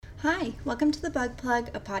Hi, welcome to The Bug Plug,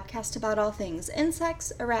 a podcast about all things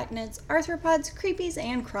insects, arachnids, arthropods, creepies,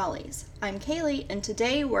 and crawlies. I'm Kaylee, and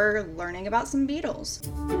today we're learning about some beetles.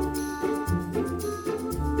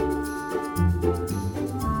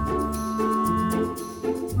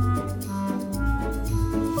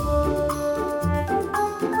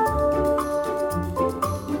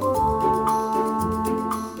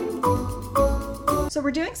 So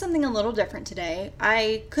we're doing something a little different today.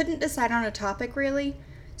 I couldn't decide on a topic really,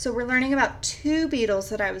 so we're learning about two beetles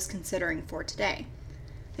that I was considering for today.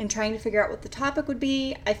 And trying to figure out what the topic would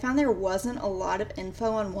be, I found there wasn't a lot of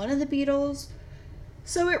info on one of the beetles,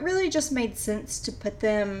 so it really just made sense to put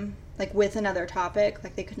them with another topic,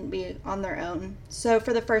 they couldn't be on their own. So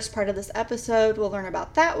for the first part of this episode, we'll learn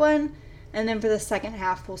about that one, and then for the second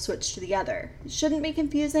half, we'll switch to the other. It shouldn't be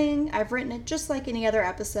confusing. I've written it just like any other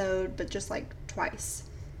episode, but just twice.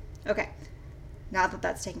 Okay, now that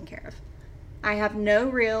that's taken care of. I have no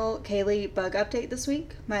real Kaylee bug update this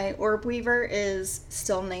week. My orb weaver is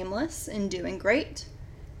still nameless and doing great.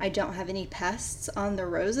 I don't have any pests on the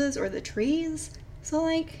roses or the trees. So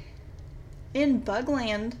in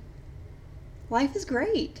Bugland, life is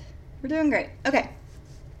great. We're doing great. Okay.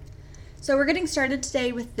 So we're getting started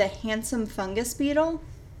today with the handsome fungus beetle.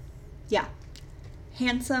 Yeah,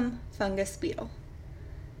 handsome fungus beetle.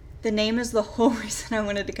 The name is the whole reason I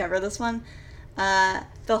wanted to cover this one.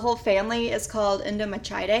 The whole family is called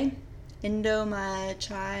Endomachidae,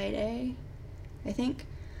 I think,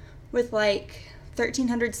 with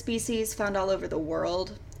 1,300 species found all over the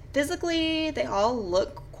world. Physically, they all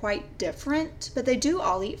look quite different, but they do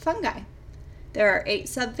all eat fungi. There are 8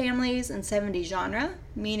 subfamilies and 70 genera,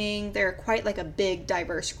 meaning they're quite a big,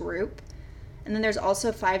 diverse group. And then there's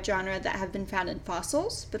also 5 genera that have been found in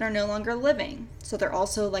fossils, but are no longer living. So they're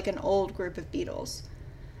also an old group of beetles.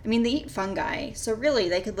 I mean, they eat fungi, so really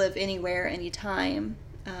they could live anywhere, anytime.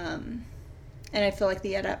 And I feel like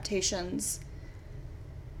the adaptations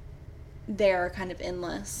there are kind of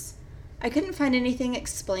endless. I couldn't find anything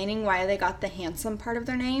explaining why they got the handsome part of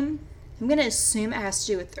their name. I'm going to assume it has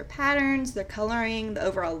to do with their patterns, their coloring, the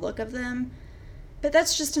overall look of them. But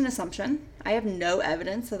that's just an assumption. I have no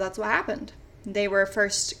evidence that that's what happened. They were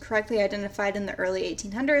first correctly identified in the early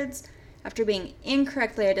 1800s, after being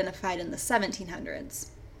incorrectly identified in the 1700s.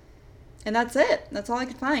 And that's it. That's all I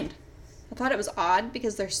could find. I thought it was odd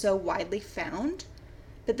because they're so widely found,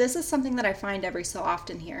 but this is something that I find every so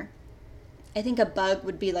often here. I think a bug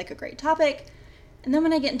would be a great topic, and then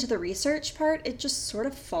when I get into the research part, it just sort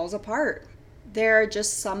of falls apart. There are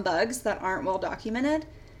just some bugs that aren't well documented,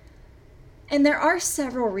 and there are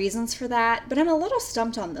several reasons for that, but I'm a little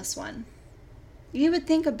stumped on this one. You would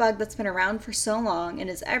think a bug that's been around for so long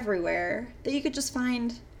and is everywhere that you could just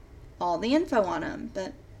find all the info on them,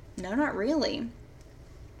 but no, not really.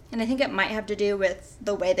 And I think it might have to do with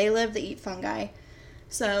the way they live. They eat fungi.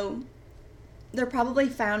 So they're probably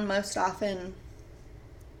found most often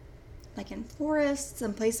in forests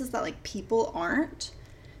and places that people aren't.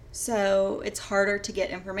 So it's harder to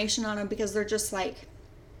get information on them because they're just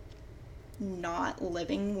not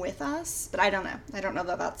living with us. But I don't know. I don't know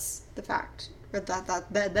that that's the fact. Or that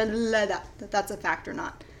that's a fact or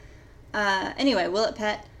not. Anyway, will it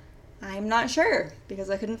pet? I'm not sure because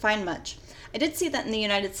I couldn't find much. I did see that in the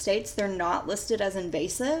United States they're not listed as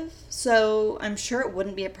invasive, so I'm sure it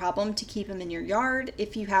wouldn't be a problem to keep them in your yard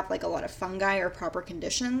if you have a lot of fungi or proper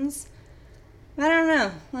conditions. I don't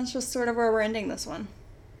know. That's just sort of where we're ending this one.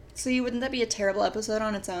 See, wouldn't that be a terrible episode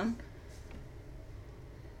on its own?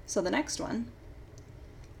 So the next one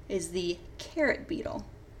is the carrot beetle.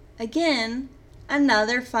 Again,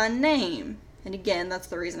 another fun name. And again, that's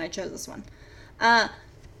the reason I chose this one.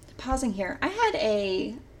 Pausing here. I had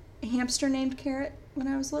a hamster named Carrot when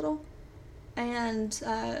I was little. And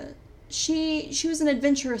she was an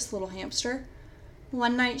adventurous little hamster.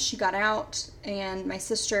 One night she got out and my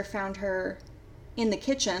sister found her in the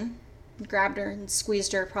kitchen, grabbed her and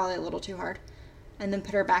squeezed her probably a little too hard, and then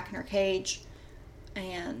put her back in her cage.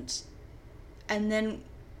 And then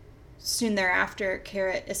soon thereafter,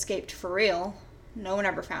 Carrot escaped for real. No one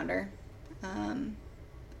ever found her.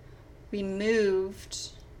 We moved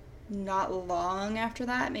not long after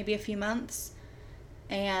that, maybe a few months,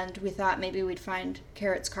 and we thought maybe we'd find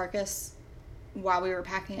Carrot's carcass while we were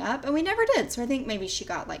packing up, and we never did. So I think maybe she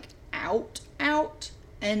got out,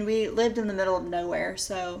 and we lived in the middle of nowhere,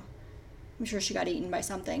 so I'm sure she got eaten by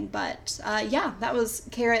something. But yeah, that was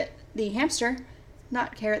Carrot the hamster,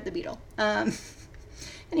 not Carrot the beetle.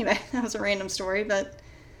 Anyway, that was a random story, but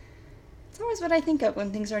it's always what I think of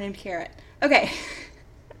when things are named Carrot. Okay,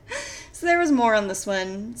 so there was more on this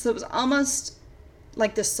one. So it was almost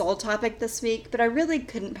the sole topic this week, but I really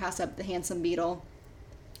couldn't pass up the handsome beetle.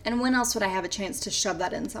 And when else would I have a chance to shove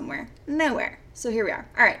that in somewhere? Nowhere. So here we are.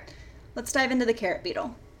 All right, let's dive into the carrot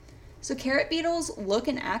beetle. So carrot beetles look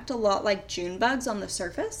and act a lot like June bugs on the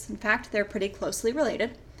surface. In fact, they're pretty closely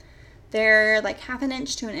related. They're like 1/2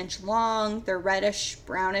 inch to 1 inch long. They're reddish,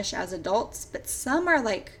 brownish as adults, but some are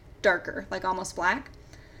like darker, like almost black.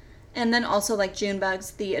 And then also like June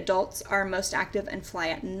bugs, the adults are most active and fly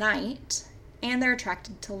at night, and they're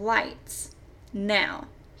attracted to lights. Now,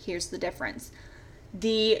 here's the difference.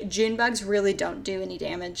 The June bugs really don't do any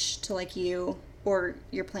damage to like you or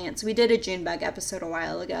your plants. We did a June bug episode a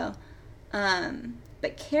while ago.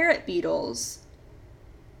 But carrot beetles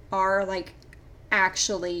are like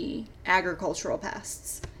actually agricultural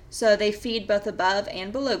pests. So they feed both above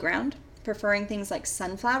and below ground, preferring things like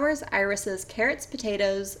sunflowers, irises, carrots,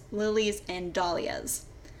 potatoes, lilies, and dahlias.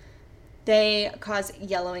 They cause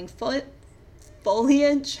yellowing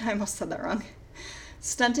foliage, I almost said that wrong,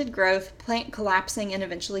 stunted growth, plant collapsing, and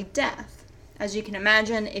eventually death. As you can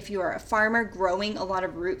imagine, if you are a farmer growing a lot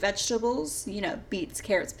of root vegetables, beets,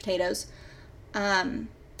 carrots, potatoes, and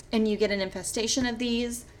you get an infestation of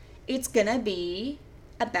these, it's gonna be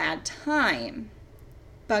a bad time.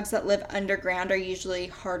 Bugs that live underground are usually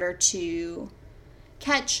harder to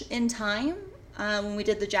catch in time. When we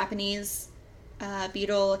did the Japanese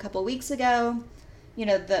beetle a couple weeks ago,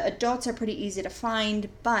 the adults are pretty easy to find,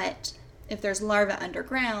 but if there's larvae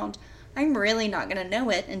underground, I'm really not going to know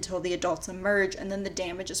it until the adults emerge, and then the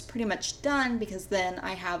damage is pretty much done because then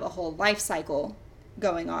I have a whole life cycle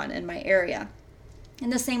going on in my area.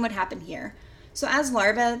 And the same would happen here. So as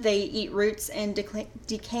larvae, they eat roots and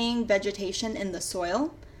decaying vegetation in the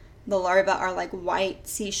soil. The larvae are like white,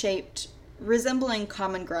 C-shaped, resembling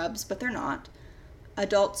common grubs, but they're not.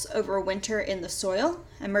 Adults overwinter in the soil,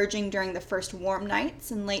 emerging during the first warm nights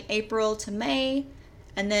in late April to May,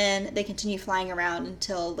 and then they continue flying around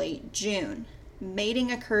until late June.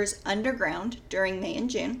 Mating occurs underground during May and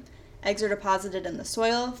June. Eggs are deposited in the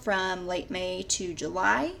soil from late May to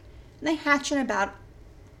July, and they hatch in about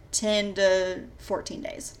 10 to 14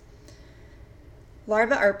 days.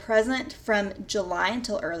 Larvae are present from July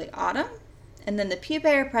until early autumn, and then the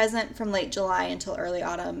pupae are present from late July until early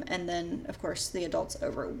autumn, and then, of course, the adults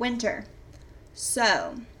overwinter.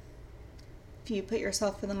 So, if you put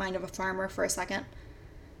yourself in the mind of a farmer for a second,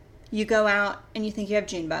 you go out and you think you have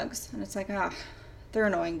June bugs, and it's like, they're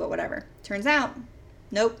annoying, but whatever. Turns out,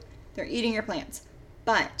 nope, they're eating your plants.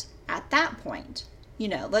 But at that point,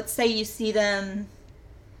 let's say you see them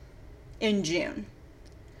in June.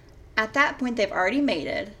 At that point, they've already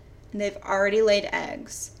mated, and they've already laid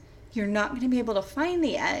eggs. You're not going to be able to find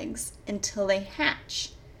the eggs until they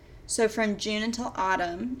hatch. So from June until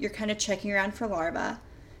autumn, you're kind of checking around for larvae.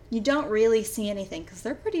 You don't really see anything because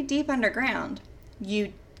they're pretty deep underground.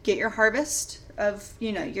 You get your harvest of,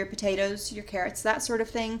 your potatoes, your carrots, that sort of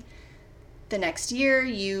thing. The next year,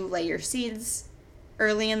 you lay your seeds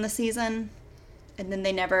early in the season, and then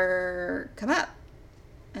they never come up.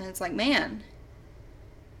 And it's like, man,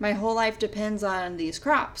 my whole life depends on these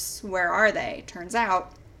crops. Where are they? Turns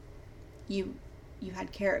out, you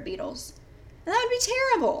had carrot beetles. And that would be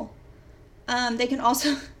terrible. They can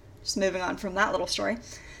also, just moving on from that little story,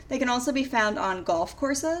 they can also be found on golf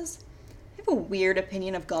courses. I have a weird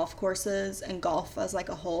opinion of golf courses and golf as like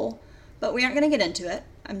a whole, but we aren't going to get into it.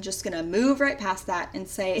 I'm just going to move right past that and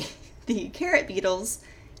say the carrot beetles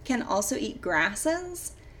can also eat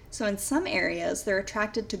grasses. So in some areas, they're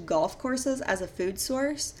attracted to golf courses as a food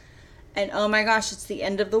source. And oh my gosh, it's the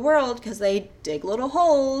end of the world because they dig little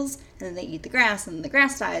holes and then they eat the grass and the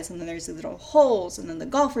grass dies and then there's these little holes and then the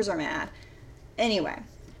golfers are mad. Anyway,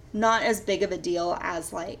 not as big of a deal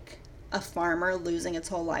as like a farmer losing its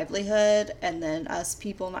whole livelihood and then us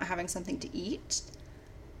people not having something to eat.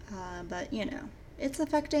 But it's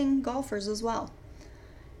affecting golfers as well.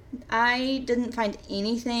 I didn't find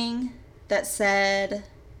anything that said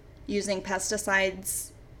using pesticides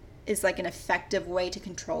is like an effective way to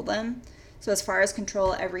control them. So as far as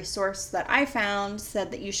control, every source that I found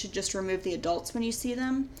said that you should just remove the adults when you see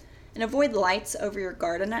them and avoid lights over your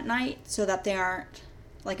garden at night so that they aren't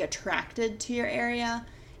like attracted to your area.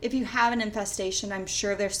 If you have an infestation, I'm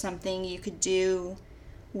sure there's something you could do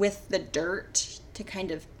with the dirt to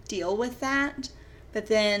kind of deal with that. But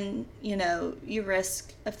then, you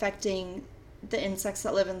risk affecting the insects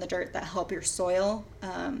that live in the dirt that help your soil,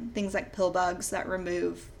 things like pill bugs that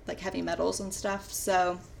remove like heavy metals and stuff.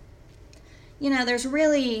 So, there's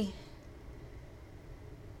really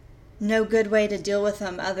no good way to deal with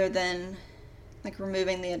them other than like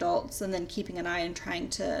removing the adults and then keeping an eye and trying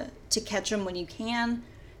to catch them when you can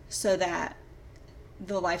so that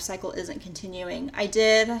the life cycle isn't continuing. I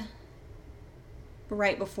did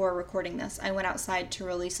right before recording this, I went outside to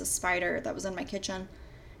release a spider that was in my kitchen,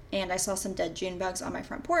 and I saw some dead June bugs on my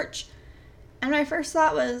front porch. And my first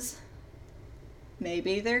thought was,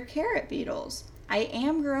 maybe they're carrot beetles. I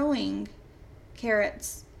am growing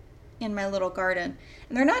carrots in my little garden,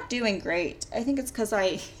 and they're not doing great. I think it's because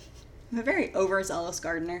I'm a very overzealous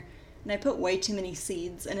gardener, and I put way too many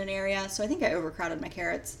seeds in an area, so I think I overcrowded my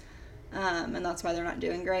carrots, and that's why they're not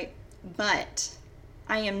doing great. But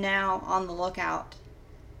I am now on the lookout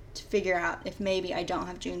to figure out if maybe I don't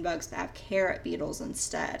have June bugs but have carrot beetles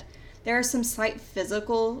instead. There are some slight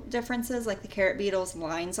physical differences, like the carrot beetles'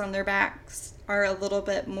 lines on their backs are a little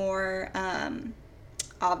bit more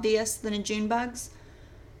obvious than in June bugs.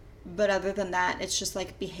 But other than that, it's just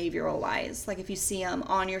like behavioral wise. Like if you see them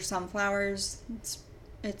on your sunflowers,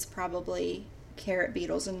 it's probably carrot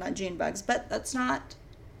beetles and not June bugs. But that's not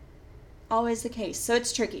always the case. So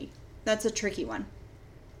it's tricky. That's a tricky one.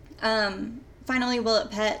 Finally, will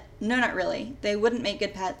it pet? No, not really. They wouldn't make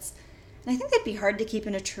good pets. And I think they'd be hard to keep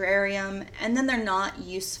in a terrarium. And then they're not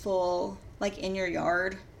useful like in your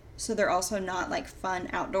yard. So they're also not like fun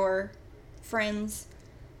outdoor friends.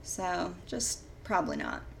 So just probably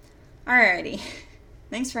not. Alrighty.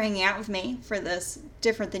 Thanks for hanging out with me for this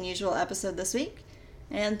different than usual episode this week.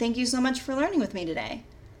 And thank you so much for learning with me today.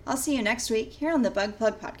 I'll see you next week here on the Bug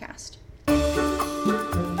Plug Podcast.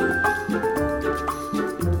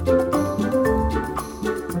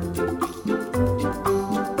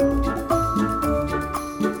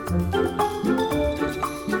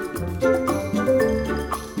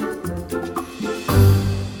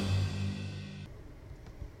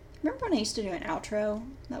 Remember when I used to do an outro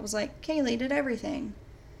that was like, Kaylee did everything?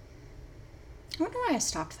 I wonder why I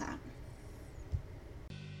stopped that.